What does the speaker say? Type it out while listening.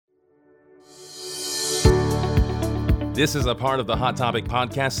This is a part of the Hot Topic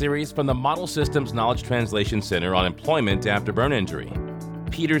podcast series from the Model Systems Knowledge Translation Center on Employment After Burn Injury.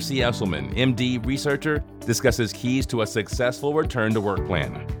 Peter C. Esselman, MD researcher, discusses keys to a successful return to work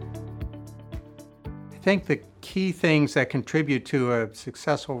plan. I think the key things that contribute to a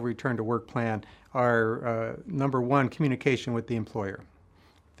successful return to work plan are, number one, communication with the employer.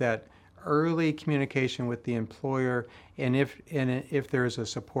 That early communication with the employer, and if there is a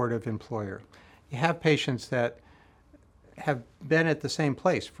supportive employer. You have patients that have been at the same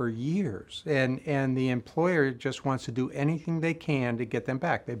place for years, and the employer just wants to do anything they can to get them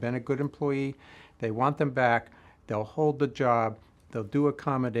back. They've been a good employee, they want them back, they'll hold the job, they'll do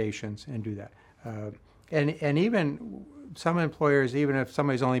accommodations and do that. And even some employers, even if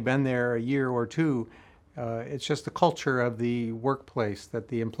somebody's only been there a year or two, it's just the culture of the workplace that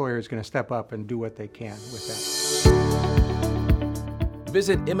the employer is going to step up and do what they can with that.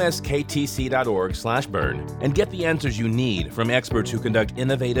 Visit msktc.org/burn and get the answers you need from experts who conduct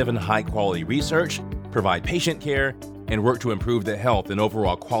innovative and high-quality research, provide patient care, and work to improve the health and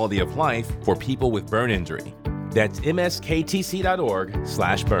overall quality of life for people with burn injury. That's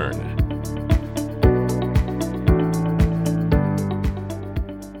msktc.org/burn.